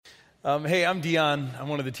Hey, I'm Dion. I'm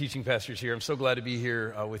one of the teaching pastors here. I'm so glad to be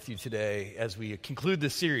here with you today as we conclude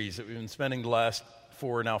this series that we've been spending the last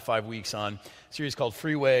 5 weeks on, a series called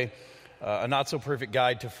Freeway, a not-so-perfect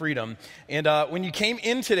guide to freedom. And when you came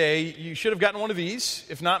in today, you should have gotten one of these.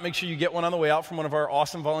 If not, make sure you get one on the way out from one of our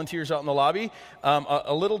awesome volunteers out in the lobby.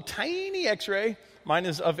 A little tiny x-ray. Mine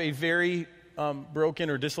is of a very broken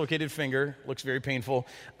or dislocated finger. Looks very painful.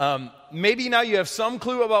 Maybe now you have some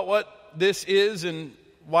clue about what this is and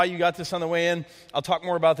why you got this on the way in. I'll talk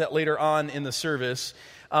more about that later on in the service.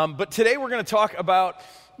 But today we're going to talk about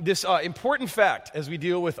this important fact as we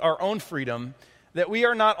deal with our own freedom, that we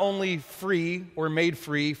are not only free or made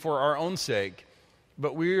free for our own sake,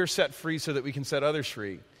 but we are set free so that we can set others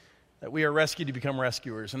free, that we are rescued to become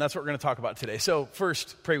rescuers. And that's what we're going to talk about today. So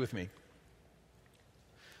first, pray with me.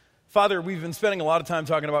 Father, we've been spending a lot of time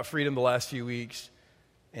talking about freedom the last few weeks.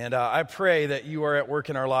 And I pray that you are at work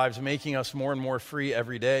in our lives, making us more and more free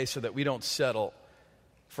every day so that we don't settle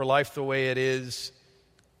for life the way it is,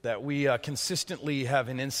 that we consistently have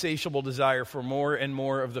an insatiable desire for more and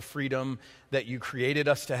more of the freedom that you created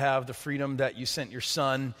us to have, the freedom that you sent your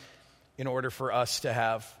Son in order for us to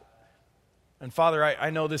have. And Father,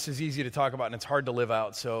 I know this is easy to talk about and it's hard to live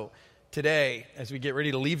out. So today, as we get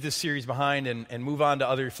ready to leave this series behind and move on to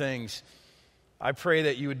other things, I pray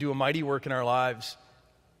that you would do a mighty work in our lives,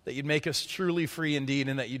 that you'd make us truly free indeed,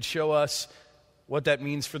 and that you'd show us what that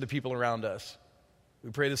means for the people around us. We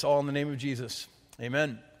pray this all in the name of Jesus.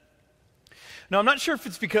 Amen. Now, I'm not sure if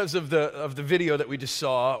it's because of the video that we just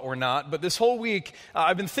saw or not, but this whole week,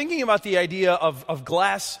 I've been thinking about the idea of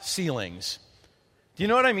glass ceilings. Do you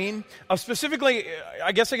know what I mean? Specifically,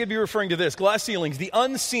 I guess I could be referring to this, glass ceilings, the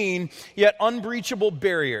unseen yet unbreachable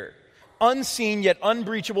barrier. Unseen yet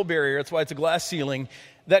unbreachable barrier, that's why it's a glass ceiling,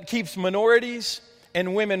 that keeps minorities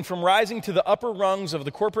and women from rising to the upper rungs of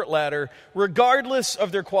the corporate ladder, regardless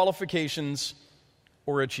of their qualifications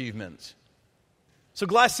or achievements. So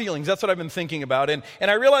glass ceilings, that's what I've been thinking about. And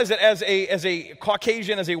I realize that as a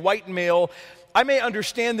Caucasian, as a white male, I may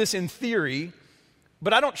understand this in theory,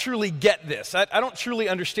 but I don't truly get this. I don't truly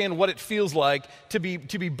understand what it feels like to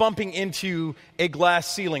be bumping into a glass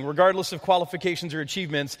ceiling, regardless of qualifications or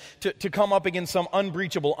achievements, to come up against some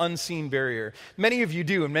unbreachable, unseen barrier. Many of you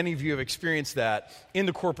do, and many of you have experienced that in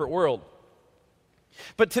the corporate world.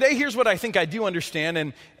 But today, here's what I think I do understand,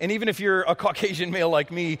 and even if you're a Caucasian male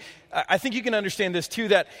like me, I think you can understand this too,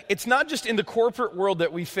 that it's not just in the corporate world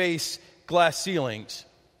that we face glass ceilings.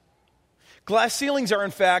 Glass ceilings are, in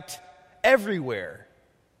fact, everywhere.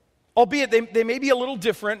 Albeit they may be a little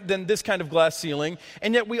different than this kind of glass ceiling,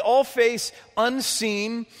 and yet we all face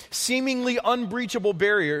unseen, seemingly unbreachable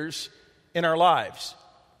barriers in our lives.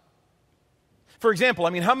 For example,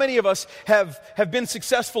 how many of us have been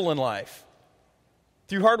successful in life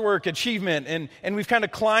through hard work, achievement, and we've kind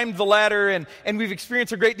of climbed the ladder, and we've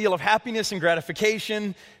experienced a great deal of happiness and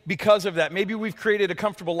gratification because of that. Maybe we've created a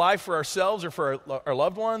comfortable life for ourselves or for our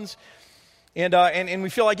loved ones. And we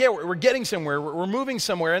feel like, we're getting somewhere, we're moving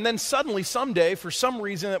somewhere, and then suddenly, someday, for some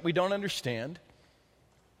reason that we don't understand,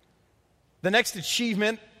 the next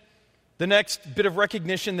achievement, the next bit of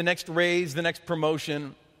recognition, the next raise, the next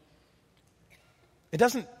promotion, it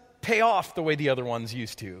doesn't pay off the way the other ones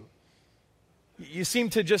used to. You seem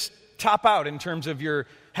to just top out in terms of your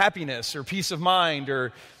happiness or peace of mind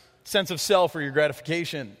or sense of self or your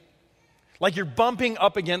gratification. Like you're bumping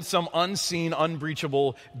up against some unseen,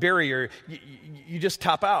 unbreachable barrier. You just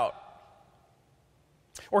top out.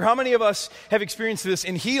 Or how many of us have experienced this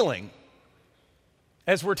in healing?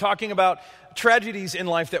 As we're talking about tragedies in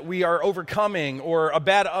life that we are overcoming, or a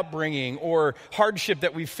bad upbringing, or hardship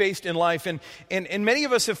that we've faced in life. And many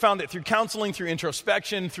of us have found that through counseling, through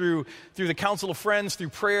introspection, through the counsel of friends, through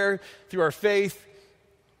prayer, through our faith,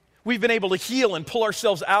 we've been able to heal and pull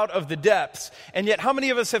ourselves out of the depths. And yet, how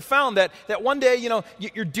many of us have found that one day,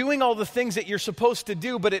 you're doing all the things that you're supposed to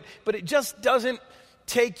do, but it just doesn't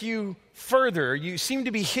take you further. You seem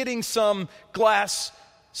to be hitting some glass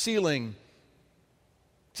ceiling.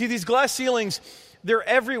 See, these glass ceilings, they're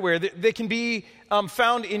everywhere. They can be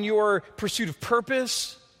found in your pursuit of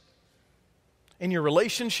purpose, in your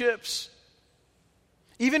relationships,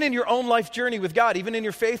 even in your own life journey with God, even in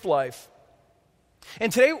your faith life. And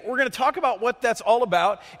today we're going to talk about what that's all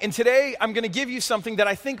about. And today I'm going to give you something that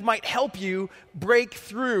I think might help you break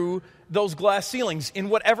through those glass ceilings in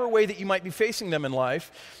whatever way that you might be facing them in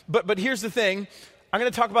life. But here's the thing. I'm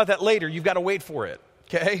going to talk about that later. You've got to wait for it,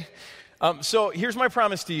 okay? So here's my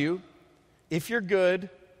promise to you. If you're good,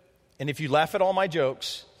 and if you laugh at all my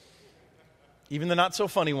jokes, even the not so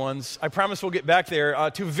funny ones. I promise we'll get back there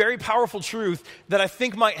to a very powerful truth that I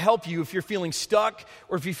think might help you if you're feeling stuck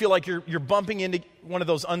or if you feel like you're bumping into one of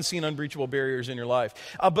those unseen, unbreachable barriers in your life.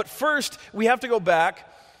 But first, we have to go back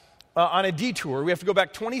on a detour. We have to go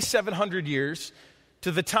back 2,700 years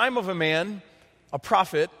to the time of a man, a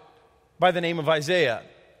prophet, by the name of Isaiah.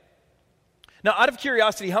 Now, out of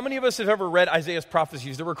curiosity, how many of us have ever read Isaiah's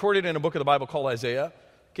prophecies? They're recorded in a book of the Bible called Isaiah.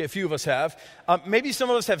 Okay, a few of us have. Maybe some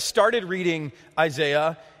of us have started reading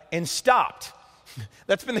Isaiah and stopped.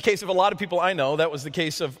 That's been the case of a lot of people I know. That was the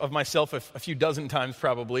case of myself a few dozen times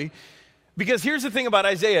probably. Because here's the thing about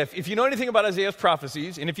Isaiah. If you know anything about Isaiah's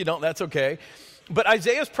prophecies, and if you don't, that's okay. But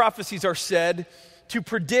Isaiah's prophecies are said to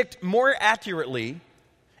predict more accurately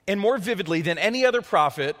and more vividly than any other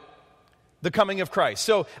prophet the coming of Christ.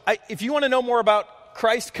 So if you want to know more about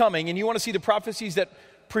Christ coming and you want to see the prophecies that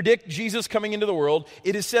predict Jesus coming into the world,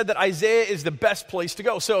 it is said that Isaiah is the best place to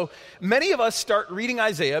go. So many of us start reading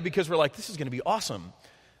Isaiah because we're like, this is going to be awesome.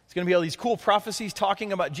 It's going to be all these cool prophecies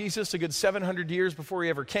talking about Jesus a good 700 years before he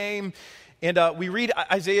ever came. And we read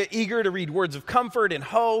Isaiah eager to read words of comfort and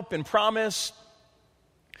hope and promise.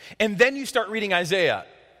 And then you start reading Isaiah.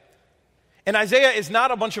 And Isaiah is not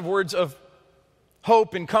a bunch of words of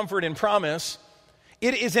hope and comfort and promise.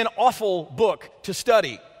 It is an awful book to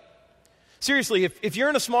study. Seriously, if you're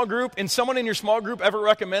in a small group and someone in your small group ever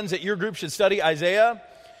recommends that your group should study Isaiah,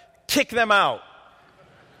 kick them out.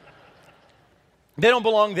 They don't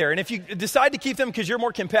belong there. And if you decide to keep them because you're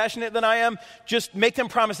more compassionate than I am, just make them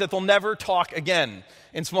promise that they'll never talk again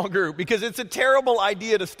in small group, because it's a terrible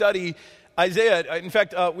idea to study Isaiah. In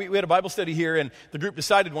fact, we had a Bible study here, and the group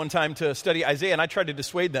decided one time to study Isaiah, and I tried to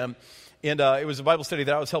dissuade them. And it was a Bible study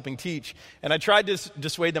that I was helping teach. And I tried to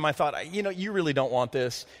dissuade them. I thought, you really don't want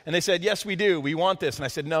this. And they said, yes, we do. We want this. And I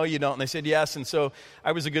said, no, you don't. And they said, yes. And so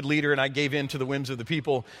I was a good leader, and I gave in to the whims of the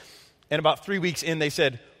people. And about 3 weeks in, they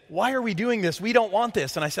said, why are we doing this? We don't want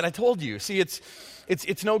this. And I said, I told you. See,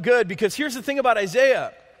 it's no good, because here's the thing about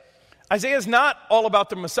Isaiah. Isaiah is not all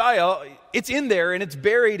about the Messiah. It's in there, and it's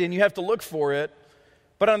buried, and you have to look for it.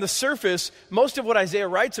 But on the surface, most of what Isaiah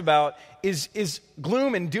writes about is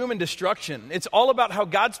gloom and doom and destruction. It's all about how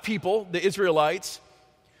God's people, the Israelites,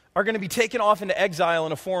 are going to be taken off into exile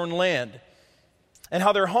in a foreign land, and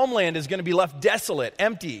how their homeland is going to be left desolate,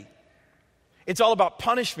 empty. It's all about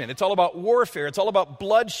punishment. It's all about warfare. It's all about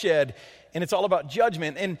bloodshed, and it's all about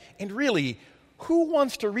judgment. And really, who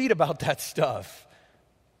wants to read about that stuff?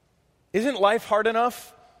 Isn't life hard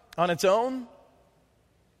enough on its own?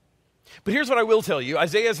 But here's what I will tell you.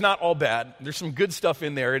 Isaiah is not all bad. There's some good stuff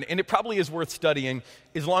in there, and it probably is worth studying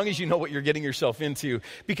as long as you know what you're getting yourself into.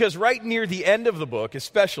 Because right near the end of the book,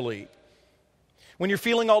 especially, when you're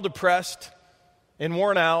feeling all depressed and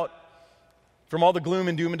worn out from all the gloom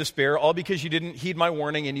and doom and despair, all because you didn't heed my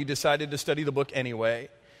warning and you decided to study the book anyway,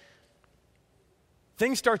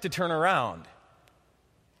 things start to turn around.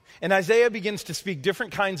 And Isaiah begins to speak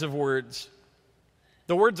different kinds of words.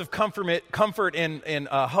 The words of comfort and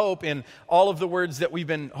hope, and all of the words that we've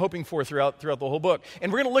been hoping for throughout the whole book.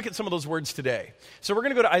 And we're going to look at some of those words today. So we're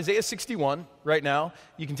going to go to Isaiah 61 right now.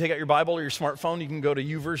 You can take out your Bible or your smartphone. You can go to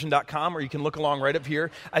YouVersion.com, or you can look along right up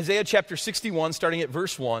here. Isaiah chapter 61, starting at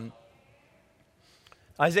verse 1.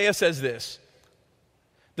 Isaiah says this: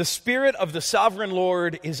 "The Spirit of the Sovereign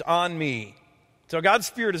Lord is on me." So God's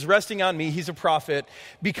Spirit is resting on me. He's a prophet.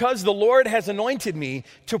 "Because the Lord has anointed me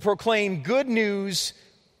to proclaim good news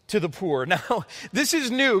to the poor." Now, this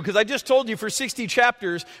is new, because I just told you for 60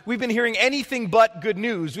 chapters, we've been hearing anything but good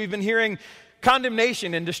news. We've been hearing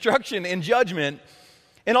condemnation and destruction and judgment.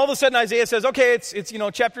 And all of a sudden Isaiah says, okay, it's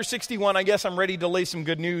chapter 61, I guess I'm ready to lay some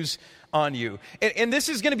good news on you. And this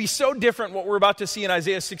is going to be so different, what we're about to see in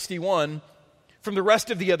Isaiah 61, from the rest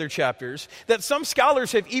of the other chapters, that some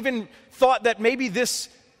scholars have even thought that maybe this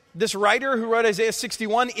writer who wrote Isaiah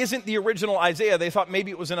 61 isn't the original Isaiah. They thought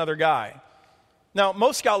maybe it was another guy. Now,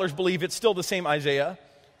 most scholars believe it's still the same Isaiah.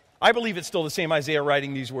 I believe it's still the same Isaiah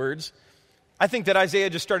writing these words. I think that Isaiah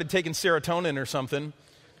just started taking serotonin or something.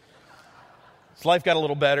 His life got a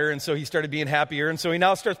little better, and so he started being happier, and so he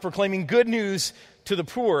now starts proclaiming good news to the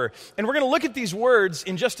poor. And we're going to look at these words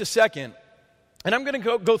in just a second. And I'm going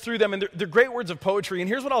to go through them, and they're great words of poetry. And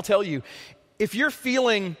here's what I'll tell you. If you're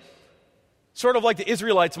feeling sort of like the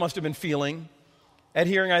Israelites must have been feeling at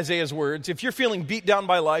hearing Isaiah's words, if you're feeling beat down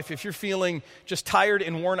by life, if you're feeling just tired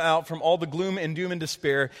and worn out from all the gloom and doom and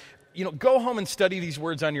despair, go home and study these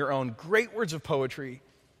words on your own. Great words of poetry,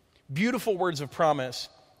 beautiful words of promise.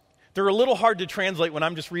 They're a little hard to translate when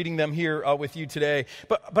I'm just reading them here with you today.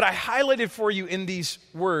 But I highlighted for you in these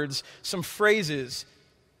words some phrases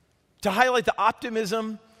to highlight the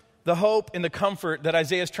optimism, the hope, and the comfort that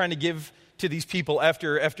Isaiah is trying to give to these people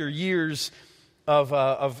after years of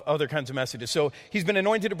other kinds of messages. So he's been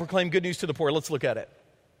anointed to proclaim good news to the poor. Let's look at it.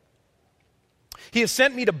 He has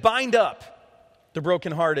sent me to bind up the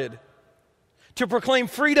brokenhearted, to proclaim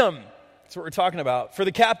freedom, that's what we're talking about, for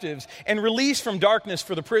the captives, and release from darkness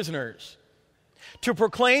for the prisoners, to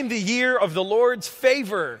proclaim the year of the Lord's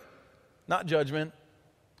favor, not judgment,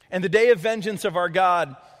 and the day of vengeance of our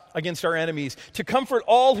God against our enemies, to comfort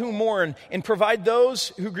all who mourn and provide for those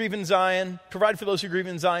who grieve in Zion,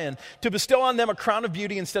 to bestow on them a crown of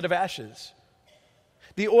beauty instead of ashes,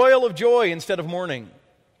 the oil of joy instead of mourning,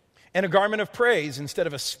 and a garment of praise instead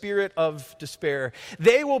of a spirit of despair.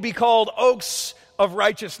 They will be called oaks of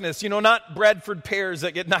righteousness, not Bradford pears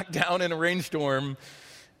that get knocked down in a rainstorm,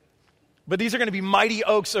 but these are going to be mighty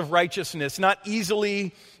oaks of righteousness, not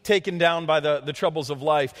easily taken down by the troubles of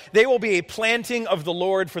life. They will be a planting of the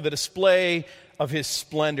Lord for the display of his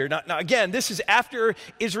splendor. Now again, this is after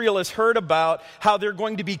Israel has heard about how they're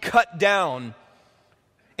going to be cut down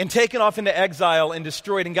and taken off into exile and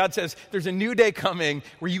destroyed. And God says, there's a new day coming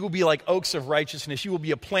where you will be like oaks of righteousness. You will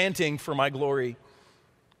be a planting for my glory.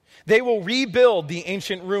 They will rebuild the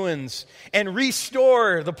ancient ruins and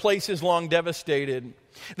restore the places long devastated.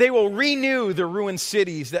 They will renew the ruined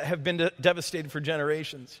cities that have been devastated for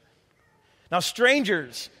generations. Now,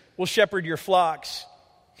 strangers will shepherd your flocks.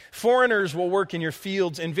 Foreigners will work in your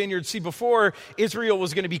fields and vineyards. See, before Israel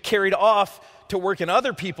was going to be carried off to work in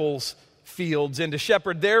other people's fields and to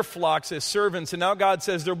shepherd their flocks as servants. And now God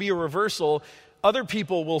says there'll be a reversal. Other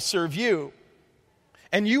people will serve you.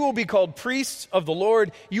 And you will be called priests of the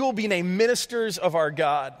Lord. You will be named ministers of our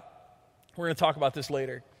God. We're going to talk about this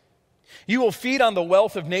later. You will feed on the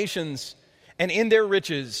wealth of nations, and in their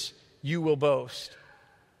riches you will boast.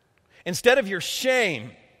 Instead of your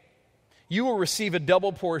shame, you will receive a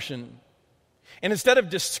double portion. And instead of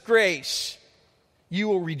disgrace, you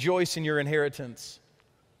will rejoice in your inheritance.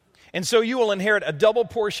 And so you will inherit a double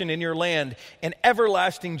portion in your land, and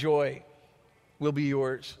everlasting joy will be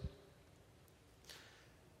yours.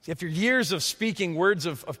 See, after years of speaking words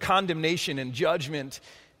of condemnation and judgment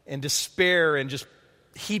and despair and just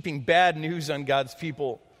heaping bad news on God's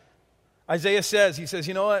people, Isaiah says,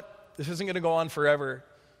 you know what? This isn't going to go on forever,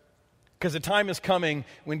 because the time is coming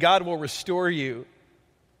when God will restore you,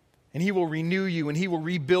 and he will renew you, and he will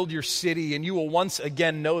rebuild your city, and you will once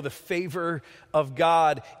again know the favor of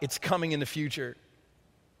God. It's coming in the future.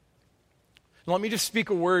 Now, let me just speak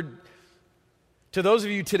a word to those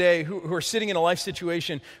of you today who are sitting in a life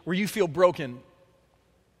situation where you feel broken.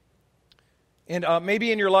 And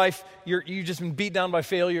maybe in your life, you've just been beat down by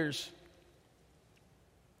failures.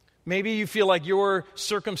 Maybe you feel like your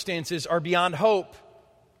circumstances are beyond hope.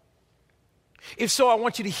 If so, I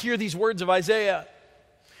want you to hear these words of Isaiah,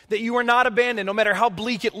 that you are not abandoned, no matter how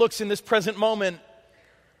bleak it looks in this present moment.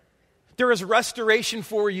 There is restoration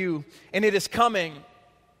for you, and it is coming.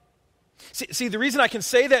 See, the reason I can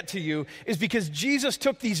say that to you is because Jesus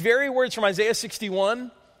took these very words from Isaiah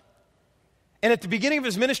 61, and at the beginning of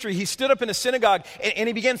his ministry, he stood up in a synagogue and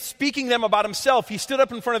he began speaking them about himself. He stood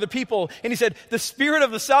up in front of the people and he said, "The Spirit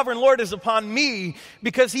of the Sovereign Lord is upon me,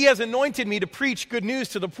 because he has anointed me to preach good news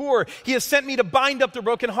to the poor. He has sent me to bind up the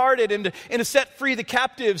brokenhearted and to set free the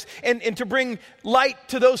captives and to bring light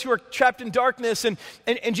to those who are trapped in darkness." And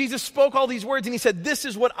Jesus spoke all these words and he said, "This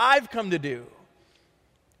is what I've come to do."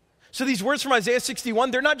 So these words from Isaiah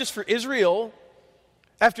 61, they're not just for Israel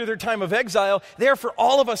after their time of exile. They are for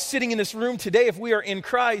all of us sitting in this room today if we are in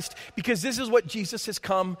Christ, because this is what Jesus has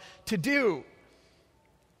come to do.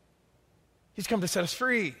 He's come to set us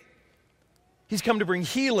free. He's come to bring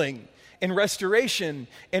healing and restoration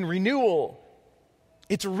and renewal.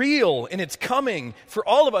 It's real and it's coming for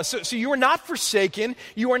all of us. So you are not forsaken.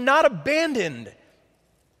 You are not abandoned.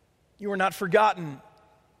 You are not forgotten.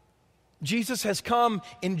 Jesus has come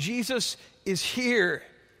and Jesus is here.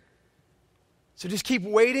 So just keep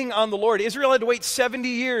waiting on the Lord. Israel had to wait 70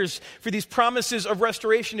 years for these promises of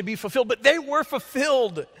restoration to be fulfilled, but they were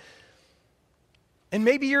fulfilled. And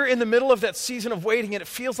maybe you're in the middle of that season of waiting and it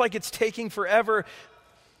feels like it's taking forever,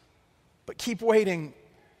 but keep waiting,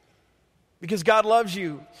 because God loves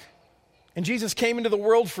you and Jesus came into the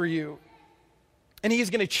world for you. And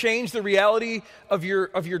he's going to change the reality of your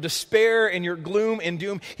despair and your gloom and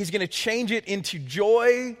doom. He's going to change it into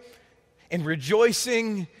joy and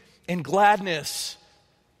rejoicing and gladness.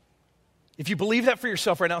 If you believe that for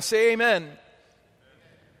yourself right now, say amen.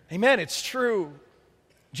 Amen. It's true.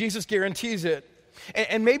 Jesus guarantees it.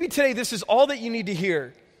 And maybe today this is all that you need to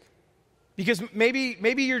hear. Because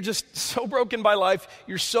maybe you're just so broken by life,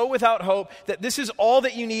 you're so without hope, that this is all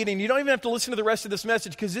that you need, and you don't even have to listen to the rest of this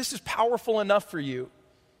message, because this is powerful enough for you.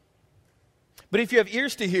 But if you have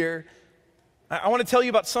ears to hear, I want to tell you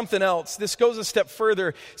about something else. This goes a step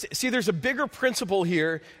further. See, there's a bigger principle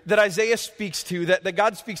here that Isaiah speaks to, that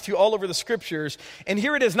God speaks to all over the scriptures. And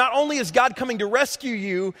here it is. Not only is God coming to rescue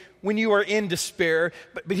you when you are in despair,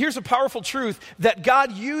 but here's a powerful truth, that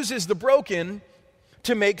God uses the broken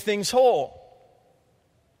to make things whole.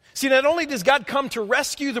 See, not only does God come to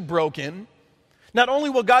rescue the broken, not only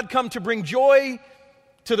will God come to bring joy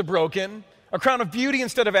to the broken, a crown of beauty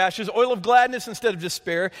instead of ashes, oil of gladness instead of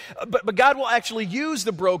despair. But God will actually use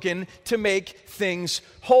the broken to make things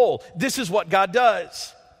whole. This is what God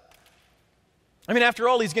does. I mean, after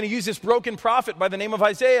all, he's going to use this broken prophet by the name of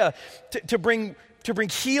Isaiah to bring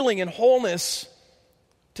healing and wholeness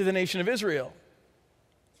to the nation of Israel.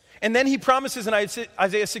 And then he promises in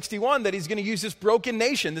Isaiah 61 that he's going to use this broken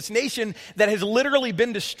nation, this nation that has literally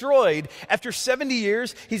been destroyed. After 70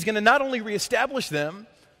 years, he's going to not only reestablish them,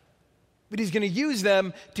 but he's going to use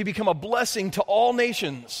them to become a blessing to all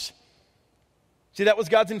nations. See, that was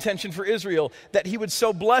God's intention for Israel, that he would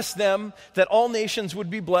so bless them that all nations would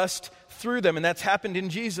be blessed through them, and that's happened in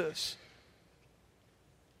Jesus.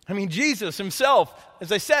 I mean, Jesus himself,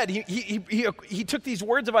 as I said, he took these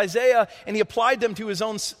words of Isaiah and he applied them to his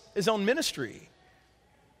own ministry.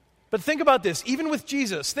 But think about this, even with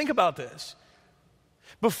Jesus, think about this.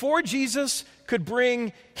 Before Jesus could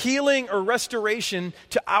bring healing or restoration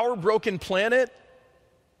to our broken planet,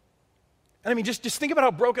 and I mean, just think about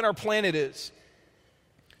how broken our planet is.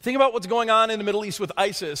 Think about what's going on in the Middle East with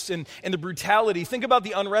ISIS and the brutality. Think about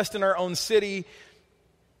the unrest in our own city.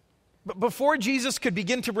 But before Jesus could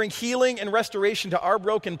begin to bring healing and restoration to our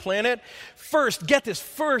broken planet, first, get this,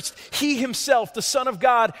 first, he himself, the Son of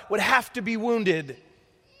God, would have to be wounded.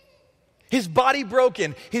 His body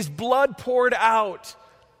broken, his blood poured out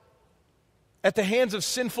at the hands of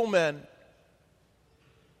sinful men.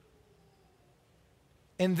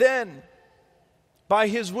 And then, by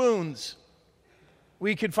his wounds,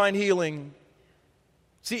 we could find healing.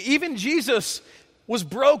 See, even Jesus was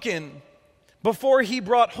broken before he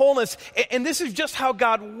brought wholeness. And this is just how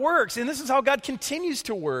God works, and this is how God continues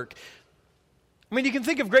to work. I mean, you can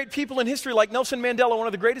think of great people in history like Nelson Mandela, one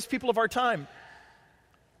of the greatest people of our time.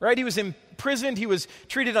 Right? He was imprisoned, he was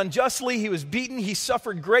treated unjustly, he was beaten, he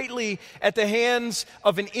suffered greatly at the hands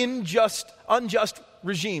of an unjust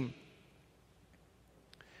regime.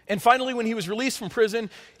 And finally, when he was released from prison,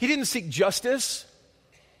 he didn't seek justice.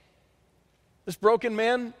 This broken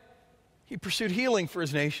man, he pursued healing for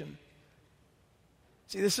his nation.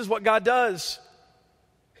 See, this is what God does.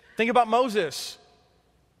 Think about Moses.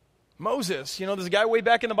 Moses, there's a guy way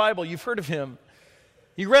back in the Bible, you've heard of him.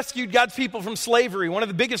 He rescued God's people from slavery, one of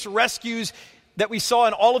the biggest rescues that we saw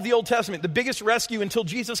in all of the Old Testament, the biggest rescue until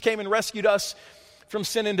Jesus came and rescued us from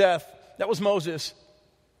sin and death. That was Moses.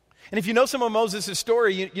 And if you know some of Moses'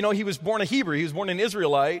 story, you know he was born a Hebrew, he was born an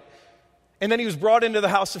Israelite, and then he was brought into the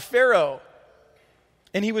house of Pharaoh.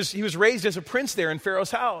 And he was raised as a prince there in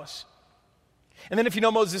Pharaoh's house. And then if you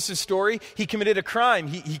know Moses' story, he committed a crime,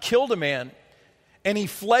 he killed a man. And he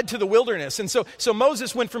fled to the wilderness. And so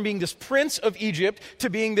Moses went from being this prince of Egypt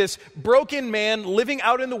to being this broken man living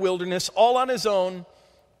out in the wilderness all on his own,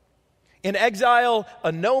 in exile,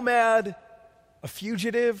 a nomad, a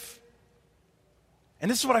fugitive.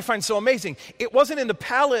 And this is what I find so amazing. It wasn't in the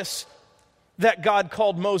palace that God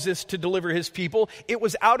called Moses to deliver his people. It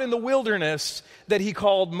was out in the wilderness that he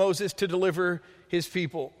called Moses to deliver his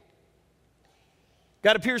people.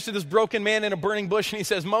 God appears to this broken man in a burning bush and he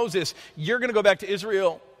says, Moses, you're going to go back to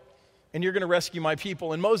Israel and you're going to rescue my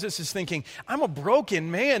people. And Moses is thinking, I'm a broken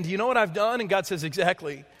man. Do you know what I've done? And God says,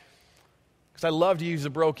 exactly. Because I love to use the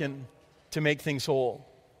broken to make things whole.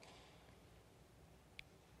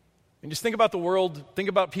 And just think about the world. Think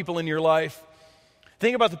about people in your life.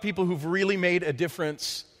 Think about the people who've really made a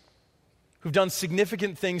difference, who've done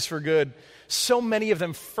significant things for good. So many of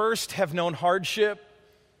them first have known hardship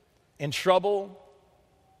and trouble,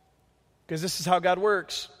 because this is how God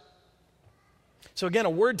works. So again, a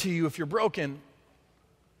word to you if you're broken.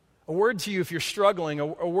 A word to you if you're struggling. A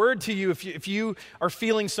word to you if you are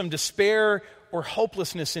feeling some despair or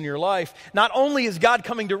hopelessness in your life. Not only is God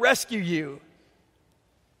coming to rescue you,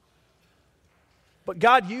 but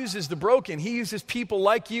God uses the broken. He uses people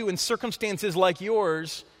like you in circumstances like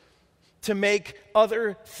yours to make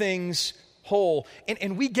other things whole.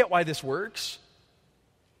 And we get why this works.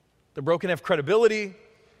 The broken have credibility.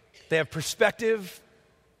 They have perspective.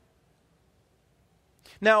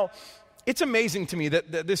 Now, it's amazing to me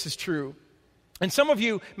that this is true. And some of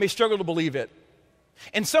you may struggle to believe it.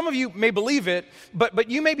 And some of you may believe it, but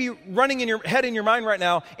you may be running in your head in your mind right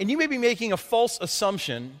now, and you may be making a false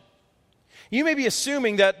assumption You may be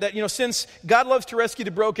assuming that since God loves to rescue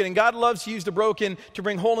the broken and God loves to use the broken to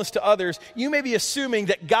bring wholeness to others, you may be assuming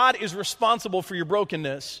that God is responsible for your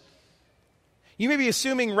brokenness. You may be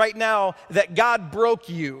assuming right now that God broke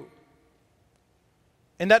you.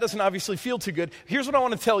 And that doesn't obviously feel too good. Here's what I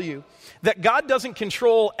want to tell you, that God doesn't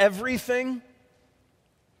control everything,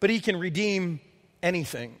 but he can redeem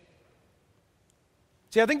anything.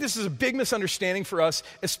 See, I think this is a big misunderstanding for us,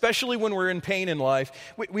 especially when we're in pain in life.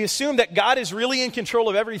 We assume that God is really in control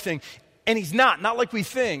of everything, and he's not like we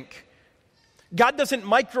think. God doesn't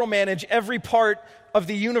micromanage every part of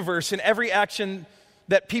the universe and every action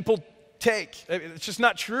that people take. It's just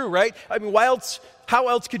not true, right? I mean, how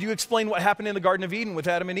else could you explain what happened in the Garden of Eden with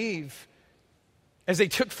Adam and Eve? As they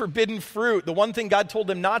took forbidden fruit, the one thing God told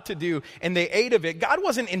them not to do, and they ate of it. God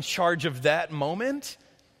wasn't in charge of that moment.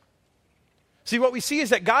 See, what we see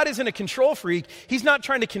is that God isn't a control freak. He's not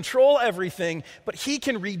trying to control everything, but he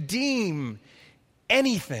can redeem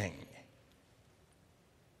anything.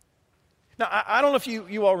 Now, I don't know if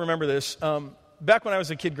you all remember this. Back when I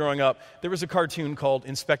was a kid growing up, there was a cartoon called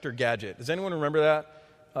Inspector Gadget. Does anyone remember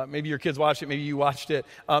that? Maybe your kids watched it, maybe you watched it.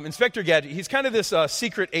 Inspector Gadget, he's kind of this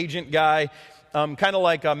secret agent guy, kind of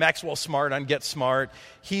like Maxwell Smart on Get Smart.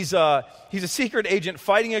 He's a secret agent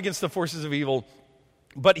fighting against the forces of evil.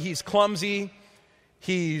 But he's clumsy,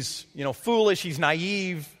 he's foolish, he's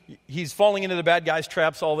naive, he's falling into the bad guy's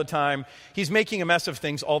traps all the time, he's making a mess of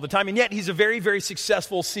things all the time, and yet he's a very, very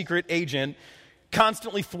successful secret agent,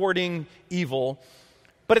 constantly thwarting evil.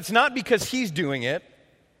 But it's not because he's doing it.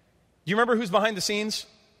 Do you remember who's behind the scenes?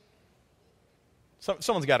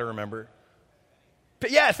 Someone's got to remember.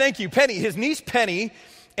 But yeah, thank you, Penny. His niece Penny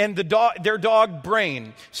and their dog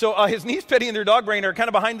Brain. So his niece Penny and their dog Brain are kind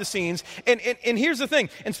of behind the scenes. And here's the thing.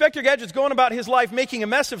 Inspector Gadget's going about his life making a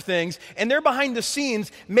mess of things, and they're behind the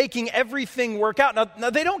scenes making everything work out. Now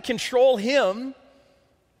they don't control him,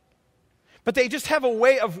 but they just have a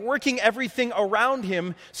way of working everything around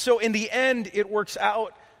him, so in the end it works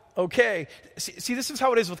out okay. See, this is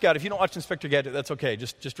how it is with God. If you don't watch Inspector Gadget, that's okay.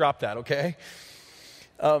 Just drop that, okay?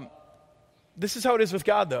 This is how it is with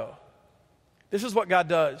God, though. This is what God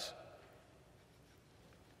does.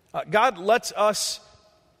 God lets us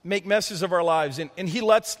make messes of our lives, and he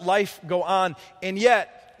lets life go on, and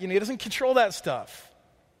yet, he doesn't control that stuff.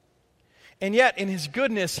 And yet, in his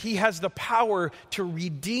goodness, he has the power to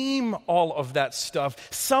redeem all of that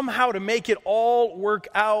stuff, somehow to make it all work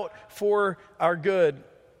out for our good.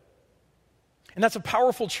 And that's a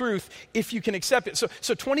powerful truth if you can accept it. So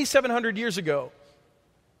 2,700 years ago,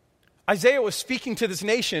 Isaiah was speaking to this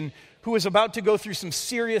nation who was about to go through some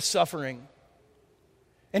serious suffering.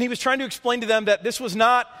 And he was trying to explain to them that this was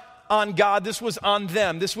not on God, this was on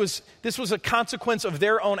them. This was a consequence of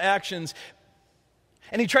their own actions.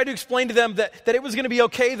 And he tried to explain to them that it was going to be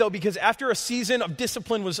okay, though, because after a season of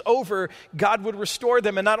discipline was over, God would restore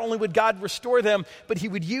them. And not only would God restore them, but he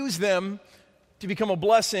would use them to become a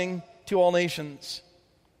blessing to all nations.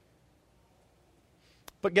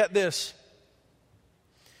 But get this.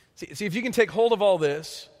 See, if you can take hold of all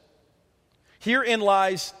this, herein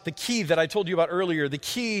lies the key that I told you about earlier, the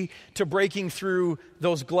key to breaking through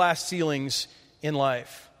those glass ceilings in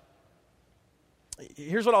life.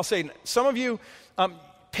 Here's what I'll say. Some of you,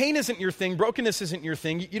 pain isn't your thing, brokenness isn't your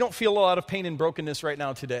thing. You don't feel a lot of pain and brokenness right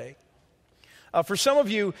now today. For some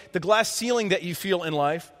of you, the glass ceiling that you feel in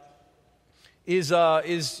life is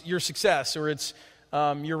your success, or it's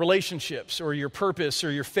your relationships, or your purpose,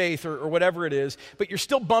 or your faith, or whatever it is, but you're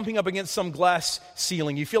still bumping up against some glass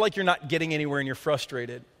ceiling. You feel like you're not getting anywhere and you're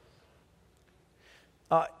frustrated.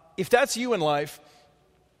 If that's you in life,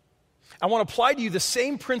 I want to apply to you the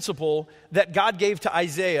same principle that God gave to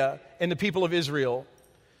Isaiah and the people of Israel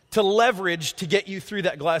to leverage to get you through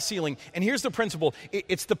that glass ceiling. And here's the principle.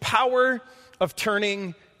 It's the power of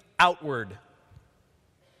turning outward.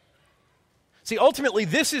 See, ultimately,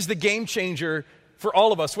 this is the game changer for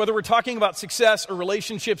all of us, whether we're talking about success or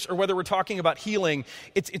relationships or whether we're talking about healing.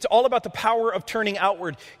 It's all about the power of turning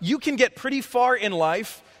outward. You can get pretty far in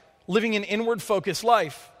life living an inward-focused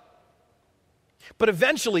life. But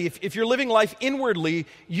eventually, if you're living life inwardly,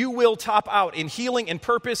 you will top out in healing, in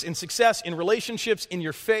purpose, in success, in relationships, in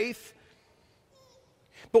your faith.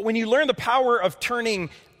 But when you learn the power of turning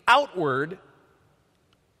outward,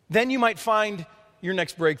 then you might find your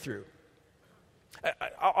next breakthrough.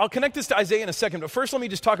 I'll connect this to Isaiah in a second, but first let me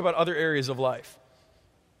just talk about other areas of life.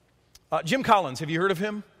 Jim Collins, have you heard of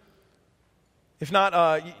him? If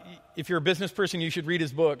not, if you're a business person, you should read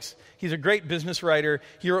his books. He's a great business writer.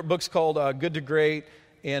 He wrote books called Good to Great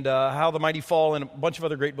and How the Mighty Fall and a bunch of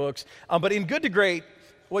other great books. But in Good to Great,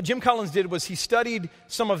 what Jim Collins did was he studied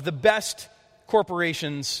some of the best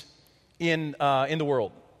corporations in the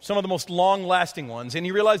world, some of the most long-lasting ones. And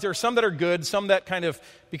he realized there are some that are good, some that kind of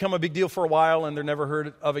become a big deal for a while and they're never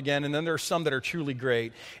heard of again, and then there are some that are truly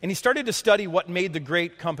great. And he started to study what made the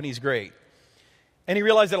great companies great. And he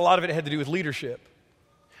realized that a lot of it had to do with leadership.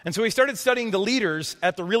 And so he started studying the leaders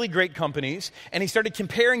at the really great companies, and he started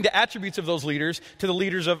comparing the attributes of those leaders to the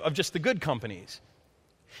leaders of just the good companies.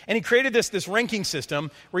 And he created this ranking system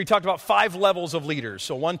where he talked about 5 levels of leaders.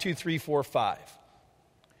 So 1, 2, 3, 4, 5.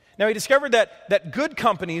 Now he discovered that good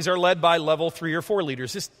companies are led by level 3 or 4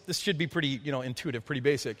 leaders. This should be pretty intuitive, pretty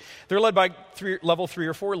basic. They're led by level 3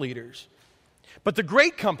 or 4 leaders. But the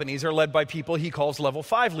great companies are led by people he calls level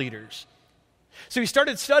 5 leaders. So he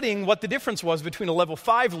started studying what the difference was between a level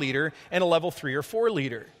 5 leader and a level 3 or 4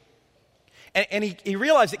 leader. And he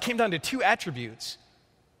realized it came down to 2 attributes.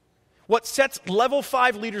 What sets level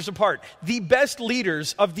 5 leaders apart, the best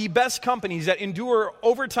leaders of the best companies that endure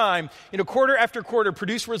over time, quarter after quarter,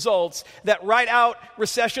 produce results that ride out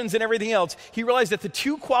recessions and everything else, he realized that the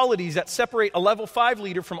 2 qualities that separate a level 5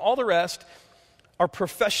 leader from all the rest are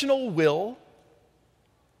professional will.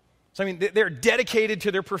 So, they're dedicated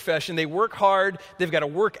to their profession. They work hard. They've got a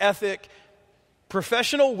work ethic.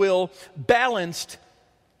 Professional will balanced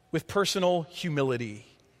with personal humility.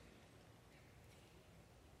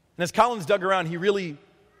 And as Collins dug around, he really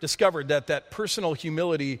discovered that personal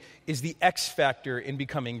humility is the X factor in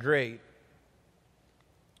becoming great.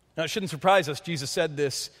 Now, it shouldn't surprise us. Jesus said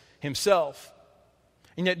this himself.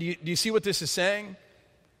 And yet, do you see what this is saying?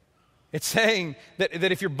 It's saying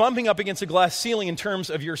that if you're bumping up against a glass ceiling in terms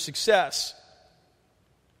of your success,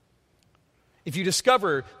 if you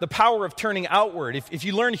discover the power of turning outward, if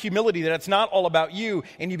you learn humility, that it's not all about you,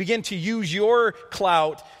 and you begin to use your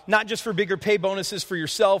clout, not just for bigger pay bonuses for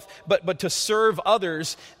yourself, but to serve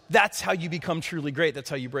others, that's how you become truly great. That's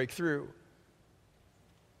how you break through.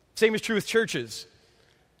 Same is true with churches.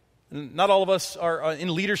 Not all of us are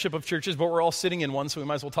in leadership of churches, but we're all sitting in one, so we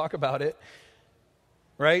might as well talk about it.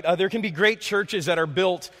 Right? There can be great churches that are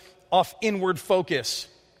built off inward focus.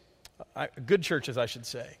 Good churches, I should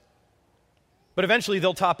say. But eventually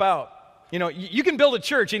they'll top out. You can build a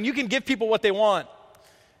church and you can give people what they want.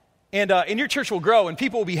 And your church will grow and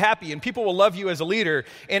people will be happy and people will love you as a leader.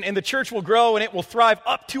 And the church will grow and it will thrive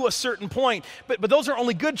up to a certain point. But those are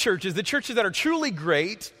only good churches. The churches that are truly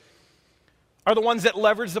great are the ones that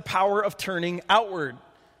leverage the power of turning outward.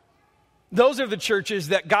 Those are the churches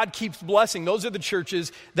that God keeps blessing. Those are the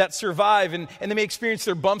churches that survive, and they may experience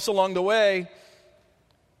their bumps along the way,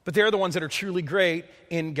 but they're the ones that are truly great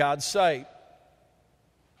in God's sight.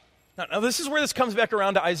 Now this is where this comes back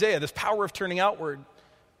around to Isaiah, this power of turning outward.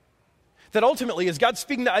 That ultimately, as God's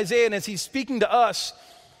speaking to Isaiah and as he's speaking to us,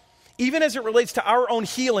 even as it relates to our own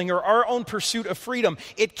healing or our own pursuit of freedom,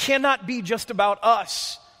 it cannot be just about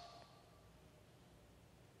us.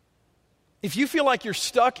 If you feel like you're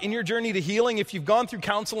stuck in your journey to healing, if you've gone through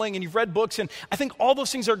counseling and you've read books, and I think all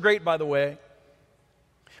those things are great, by the way.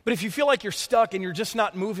 But if you feel like you're stuck and you're just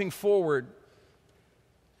not moving forward,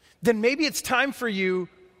 then maybe it's time for you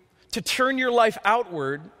to turn your life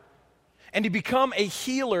outward and to become a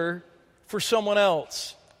healer for someone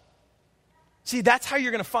else. See, that's how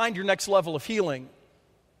you're going to find your next level of healing.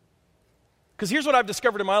 Because here's what I've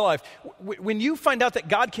discovered in my life. When you find out that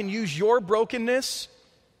God can use your brokenness,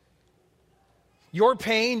 your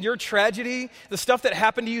pain, your tragedy, the stuff that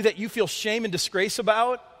happened to you that you feel shame and disgrace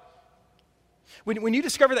about, when you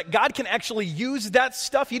discover that God can actually use that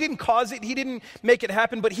stuff, He didn't cause it, He didn't make it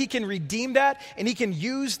happen, but He can redeem that, and He can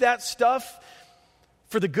use that stuff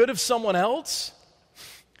for the good of someone else,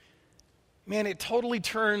 man, it totally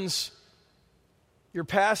turns your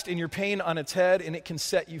past and your pain on its head, and it can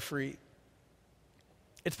set you free.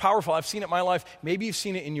 It's powerful. I've seen it in my life. Maybe you've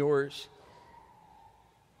seen it in yours.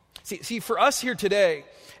 See, for us here today,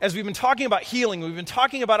 as we've been talking about healing, we've been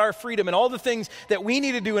talking about our freedom and all the things that we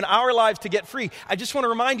need to do in our lives to get free, I just want to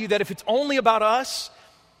remind you that if it's only about us,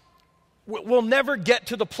 we'll never get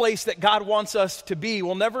to the place that God wants us to be.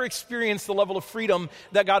 We'll never experience the level of freedom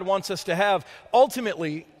that God wants us to have.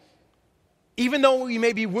 Ultimately, even though we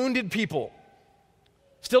may be wounded people,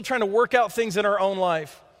 still trying to work out things in our own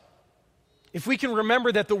life, if we can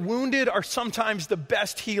remember that the wounded are sometimes the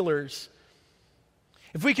best healers,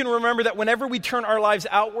 if we can remember that whenever we turn our lives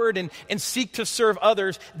outward and seek to serve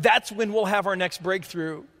others, that's when we'll have our next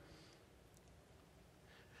breakthrough,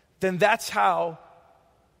 then that's how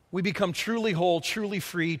we become truly whole, truly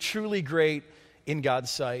free, truly great in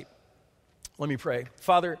God's sight. Let me pray.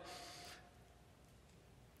 Father,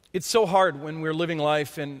 it's so hard when we're living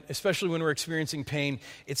life, and especially when we're experiencing pain,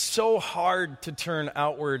 it's so hard to turn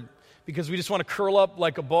outward because we just want to curl up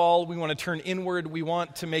like a ball. We want to turn inward. We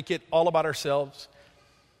want to make it all about ourselves.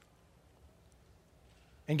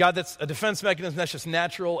 And God, that's a defense mechanism that's just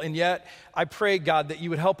natural. And yet, I pray, God, that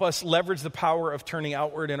you would help us leverage the power of turning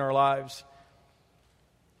outward in our lives.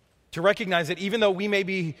 To recognize that even though we may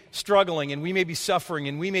be struggling and we may be suffering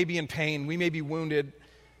and we may be in pain, we may be wounded,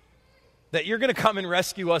 that you're going to come and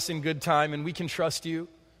rescue us in good time and we can trust you.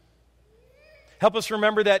 Help us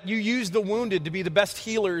remember that you use the wounded to be the best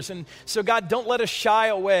healers. And so, God, don't let us shy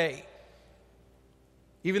away,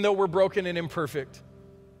 even though we're broken and imperfect,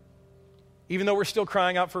 even though we're still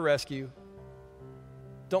crying out for rescue.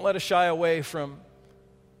 Don't let us shy away from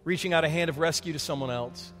reaching out a hand of rescue to someone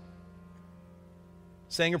else,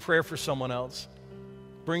 saying a prayer for someone else,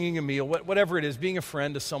 bringing a meal, whatever it is, being a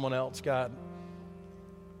friend to someone else, God.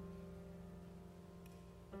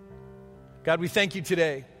 God, we thank you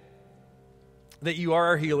today that you are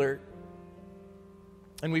our healer.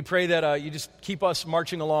 And we pray that you just keep us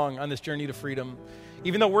marching along on this journey to freedom.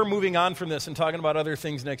 Even though we're moving on from this and talking about other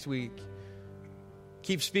things next week,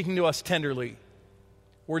 keep speaking to us tenderly.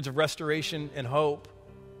 Words of restoration and hope.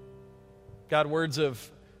 God, words of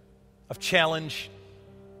challenge,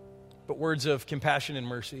 but words of compassion and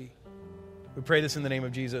mercy. We pray this in the name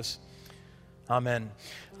of Jesus. Amen.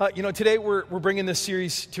 Today we're bringing this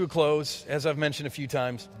series to a close, as I've mentioned a few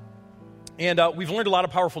times. And we've learned a lot of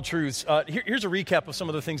powerful truths. Here's a recap of some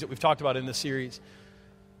of the things that we've talked about in this series.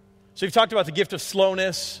 So we've talked about the gift of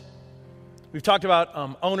slowness. We've talked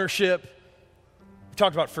about ownership. We've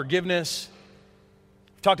talked about forgiveness.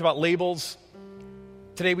 We've talked about labels.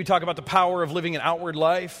 Today we talk about the power of living an outward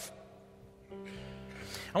life.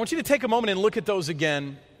 I want you to take a moment and look at those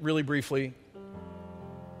again really briefly.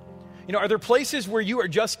 Are there places where you are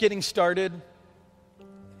just getting started?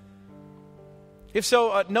 If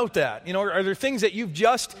so, note that. Are there things that you've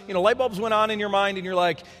just, light bulbs went on in your mind and you're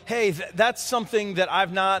like, hey, that's something that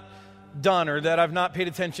I've not done or that I've not paid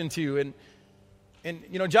attention to. And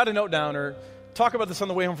jot a note down or talk about this on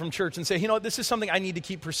the way home from church and say, this is something I need to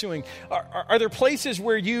keep pursuing. Are there places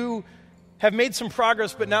where you have made some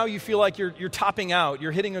progress, but now you feel like you're topping out,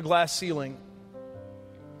 you're hitting a glass ceiling?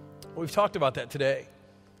 Well, we've talked about that today.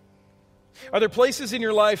 Are there places in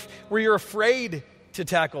your life where you're afraid to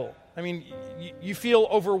tackle? I mean, you feel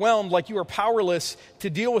overwhelmed, like you are powerless to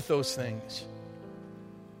deal with those things.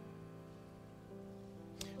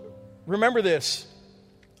 Remember this.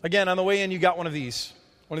 Again, on the way in, you got one of these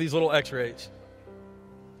little x-rays.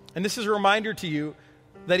 And this is a reminder to you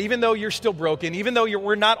that even though you're still broken, even though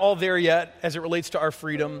we're not all there yet as it relates to our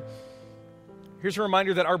freedom, here's a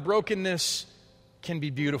reminder that our brokenness can be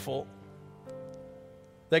beautiful.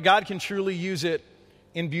 That God can truly use it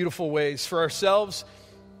in beautiful ways for ourselves,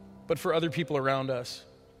 but for other people around us.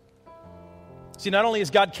 See, not only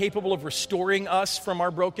is God capable of restoring us from our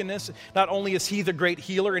brokenness, not only is He the great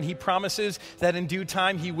healer, and He promises that in due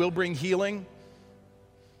time He will bring healing,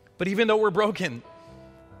 but even though we're broken,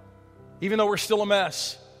 even though we're still a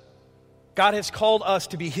mess, God has called us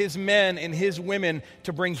to be His men and His women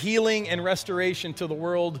to bring healing and restoration to the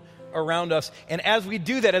world around us. And as we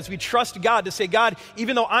do that, as we trust God to say, God,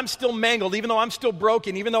 even though I'm still mangled, even though I'm still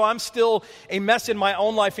broken, even though I'm still a mess in my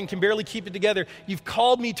own life and can barely keep it together, you've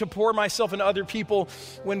called me to pour myself into other people.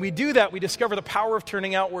 When we do that, we discover the power of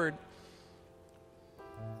turning outward.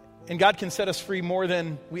 And God can set us free more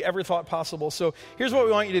than we ever thought possible. So here's what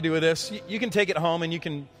we want you to do with this. You can take it home and you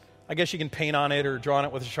can paint on it or draw on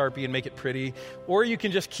it with a Sharpie and make it pretty. Or you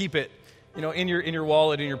can just keep it, in your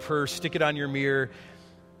wallet, in your purse, stick it on your mirror.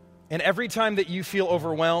 And every time that you feel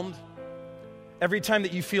overwhelmed, every time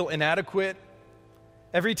that you feel inadequate,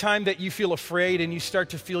 every time that you feel afraid and you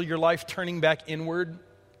start to feel your life turning back inward,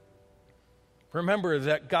 remember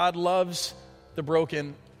that God loves the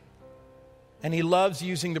broken, and He loves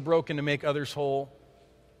using the broken to make others whole.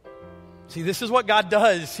 See, this is what God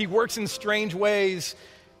does. He works in strange ways,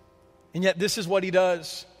 and yet this is what He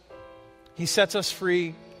does. He sets us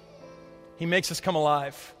free. He makes us come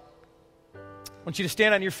alive. I want you to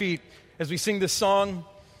stand on your feet as we sing this song,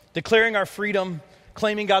 declaring our freedom,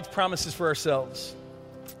 claiming God's promises for ourselves.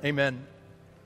 Amen.